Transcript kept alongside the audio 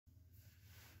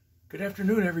Good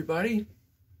afternoon, everybody.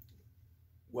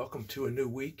 Welcome to a new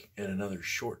week and another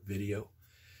short video.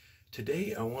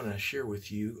 Today, I want to share with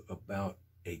you about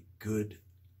a good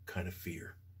kind of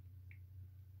fear.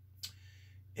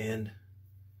 And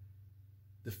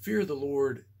the fear of the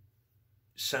Lord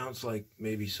sounds like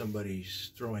maybe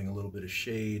somebody's throwing a little bit of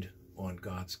shade on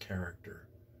God's character.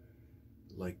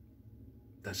 Like,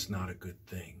 that's not a good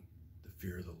thing, the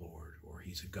fear of the Lord, or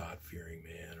he's a God-fearing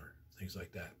man, or things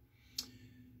like that.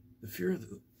 The fear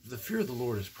of the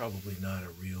Lord is probably not a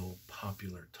real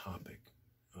popular topic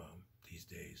these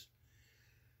days.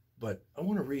 But I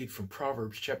want to read from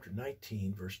Proverbs chapter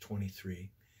 19, verse 23.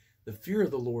 The fear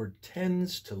of the Lord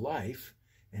tends to life,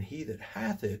 and he that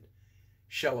hath it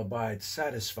shall abide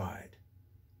satisfied,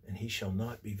 and he shall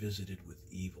not be visited with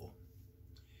evil.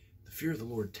 The fear of the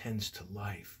Lord tends to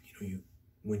life.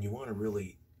 When you want to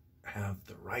really have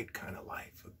the right kind of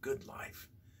life, a good life,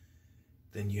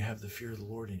 then you have the fear of the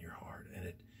Lord in your heart,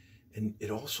 and it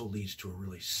also leads to a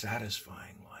really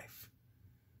satisfying life.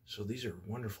 So these are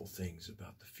wonderful things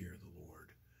about the fear of the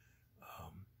Lord.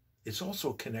 It's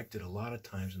also connected a lot of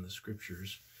times in the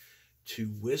scriptures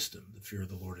to wisdom. The fear of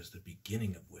the Lord is the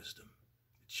beginning of wisdom.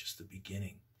 It's just the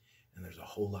beginning, and there's a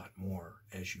whole lot more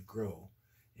as you grow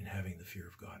in having the fear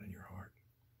of God in your heart.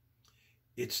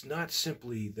 It's not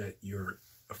simply that you're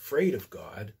afraid of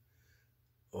God,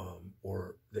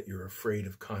 or that you're afraid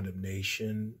of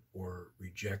condemnation or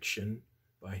rejection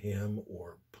by him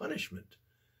or punishment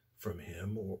from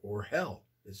him or hell.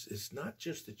 It's not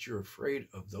just that you're afraid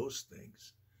of those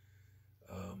things.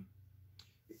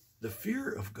 The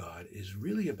fear of God is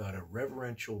really about a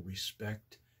reverential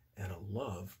respect and a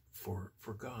love for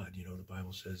God. You know, the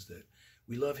Bible says that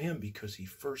we love him because he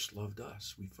first loved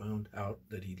us. We found out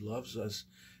that he loves us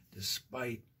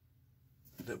despite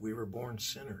that we were born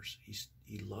sinners.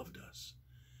 He loved us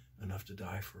enough to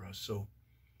die for us. So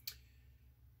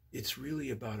it's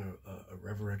really about a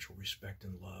reverential respect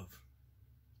and love.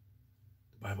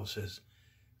 The Bible says,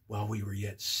 while we were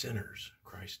yet sinners,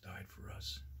 Christ died for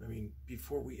us. I mean,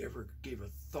 before we ever gave a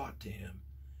thought to him,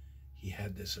 he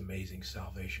had this amazing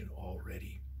salvation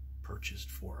already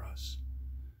purchased for us.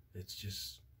 It's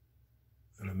just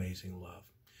an amazing love.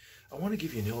 I want to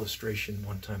give you an illustration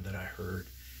one time that I heard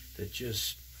that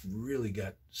just really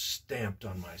got stamped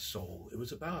on my soul. It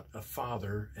was about a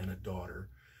father and a daughter.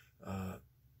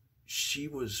 She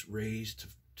was raised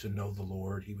to know the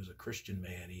Lord. He was a Christian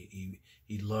man. He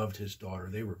loved his daughter.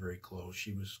 They were very close.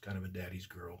 She was kind of a daddy's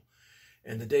girl.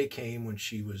 And the day came when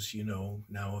she was,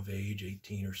 now of age,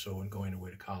 18 or so, and going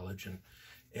away to college.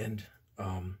 And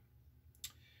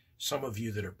some of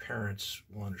you that are parents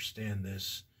will understand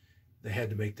this. They had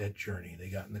to make that journey. They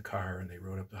got in the car and they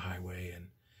rode up the highway and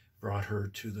brought her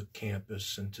to the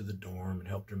campus and to the dorm and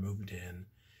helped her move in.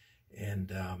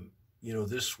 And,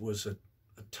 this was a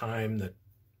time that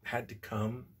had to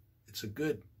come. It's a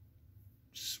good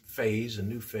phase, a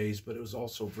new phase, but it was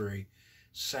also very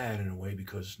sad in a way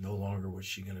because no longer was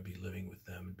she going to be living with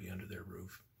them and be under their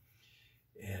roof.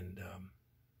 And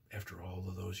after all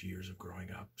of those years of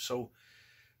growing up. So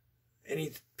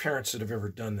any parents that have ever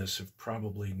done this have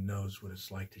probably knows what it's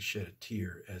like to shed a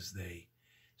tear as they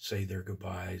say their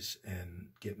goodbyes and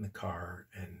get in the car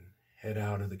and head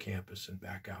out of the campus and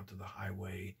back out to the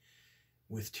highway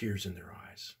with tears in their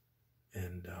eyes.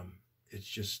 And it's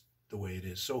just the way it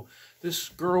is. So this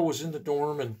girl was in the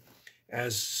dorm, and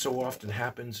as so often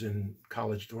happens in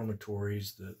college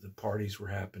dormitories, the parties were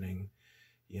happening.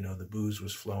 The booze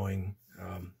was flowing,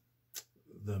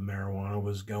 the marijuana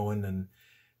was going, and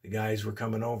the guys were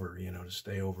coming over, to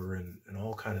stay over, and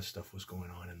all kind of stuff was going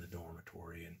on in the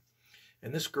dormitory.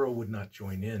 And this girl would not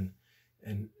join in.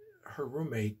 And her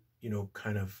roommate,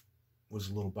 kind of was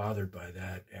a little bothered by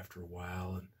that after a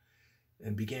while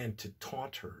and began to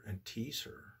taunt her and tease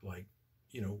her. Like,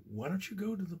 why don't you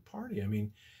go to the party? I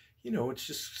mean, it's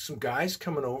just some guys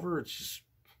coming over. It's just,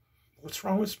 what's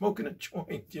wrong with smoking a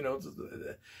joint?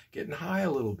 Getting high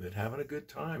a little bit, having a good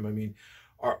time. I mean,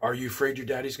 are you afraid your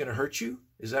daddy's going to hurt you?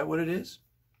 Is that what it is?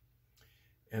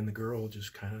 And the girl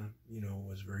just kind of,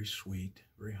 was very sweet,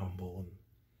 very humble,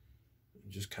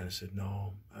 and just kind of said,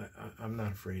 no, I'm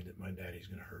not afraid that my daddy's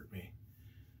going to hurt me.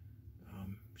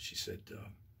 She said,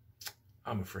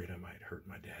 I'm afraid I might hurt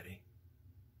my daddy.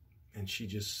 And she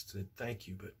just said, thank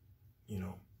you, but,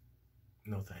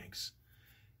 no thanks.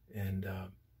 And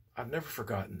I've never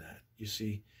forgotten that, you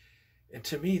see. And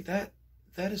to me, that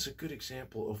is a good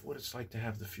example of what it's like to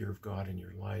have the fear of God in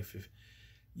your life.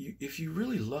 If you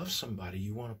really love somebody,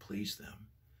 you want to please them.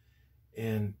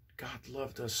 And God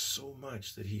loved us so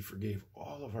much that he forgave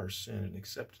all of our sin and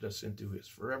accepted us into his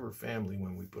forever family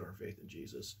when we put our faith in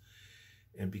Jesus.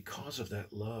 And because of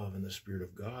that love and the Spirit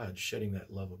of God shedding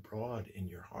that love abroad in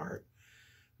your heart,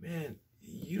 man,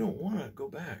 you don't want to go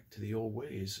back to the old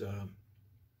ways.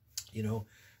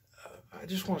 I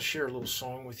just want to share a little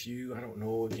song with you. I don't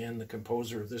know, again, the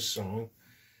composer of this song,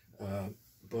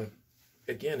 but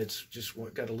again, it's just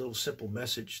got a little simple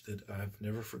message that I've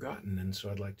never forgotten, and so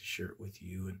I'd like to share it with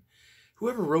you. And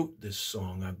whoever wrote this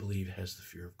song, I believe, has the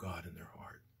fear of God in their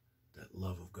heart, that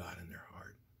love of God in their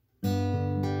heart.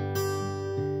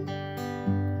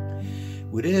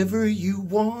 Whatever you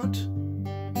want,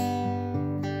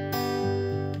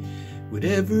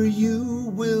 whatever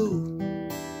you will,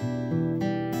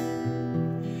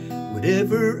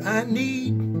 whatever I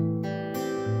need,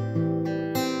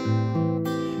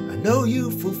 I know you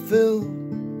fulfill.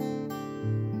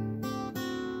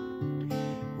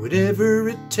 Whatever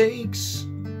it takes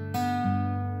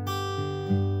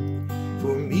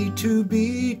for me to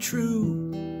be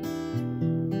true,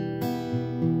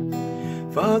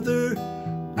 Father,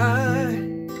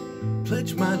 I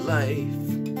pledge my life,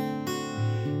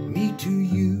 me to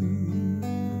you.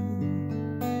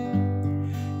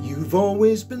 You've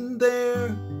always been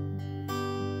there,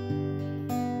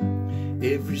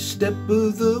 every step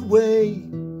of the way,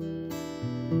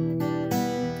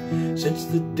 since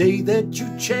the day that you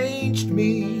changed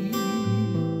me.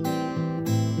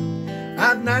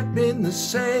 I've not been the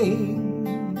same,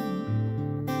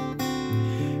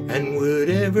 and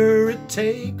whatever it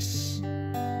takes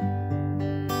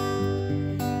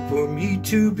for me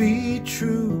to be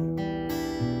true,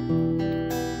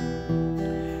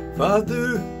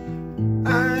 Father,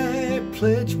 I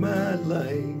pledge my life,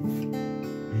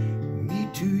 me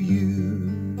to you.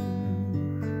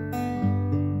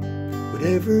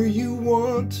 Whatever you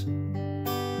want,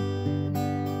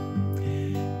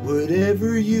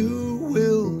 whatever you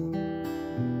will,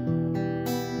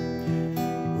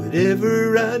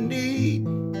 whatever I need,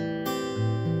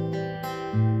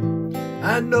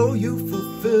 I know you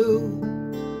fulfill.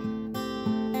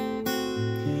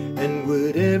 And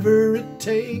whatever it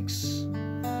takes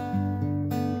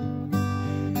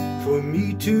for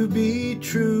me to be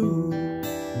true,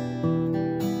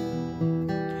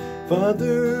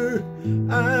 Father,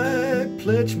 I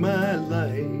pledge my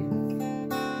life.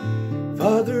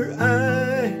 Father,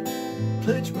 I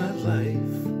pledge my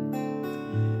life,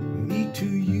 me to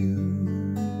you.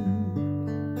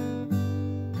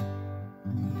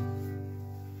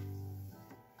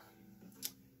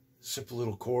 Simple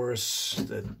little chorus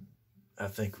that I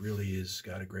think really has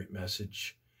got a great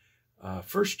message.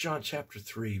 1 John chapter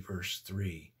 3, verse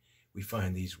 3, we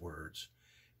find these words.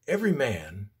 Every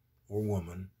man or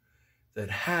woman that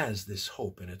has this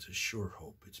hope, and it's a sure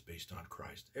hope, it's based on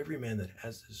Christ. Every man that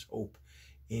has this hope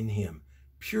in him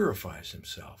purifies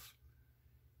himself,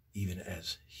 even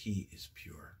as he is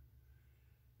pure.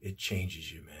 It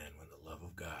changes you, man, when the love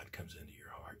of God comes into your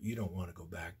heart. You don't want to go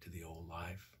back to the old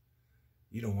life.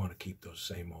 You don't want to keep those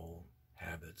same old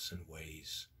habits and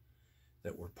ways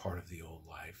that were part of the old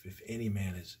life. If any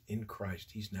man is in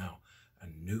Christ, he's now a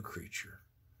new creature.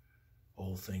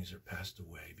 Old things are passed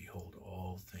away. Behold,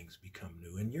 all things become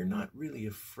new. And you're not really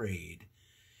afraid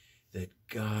that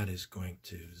God is going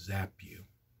to zap you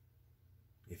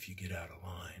if you get out of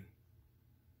line.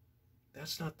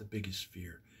 That's not the biggest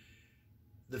fear.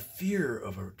 The fear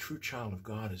of a true child of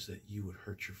God is that you would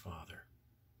hurt your Father,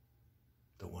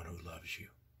 the one who loves you,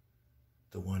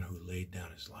 the one who laid down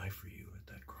his life for you at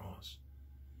that cross.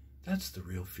 That's the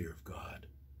real fear of God.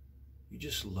 You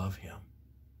just love him.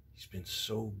 He's been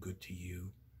so good to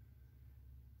you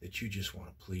that you just want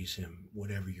to please him,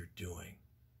 whatever you're doing,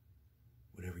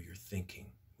 whatever you're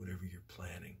thinking, whatever you're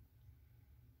planning.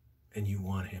 And you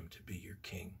want him to be your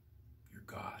king, your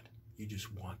God. You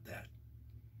just want that.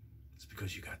 It's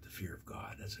because you got the fear of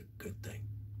God. That's a good thing.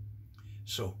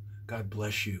 So God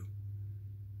bless you,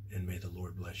 and may the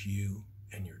Lord bless you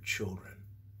and your children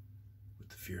with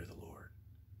the fear of the Lord.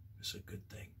 It's a good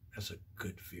thing. That's a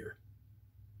good fear.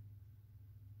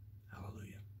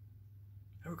 Hallelujah.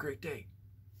 Have a great day.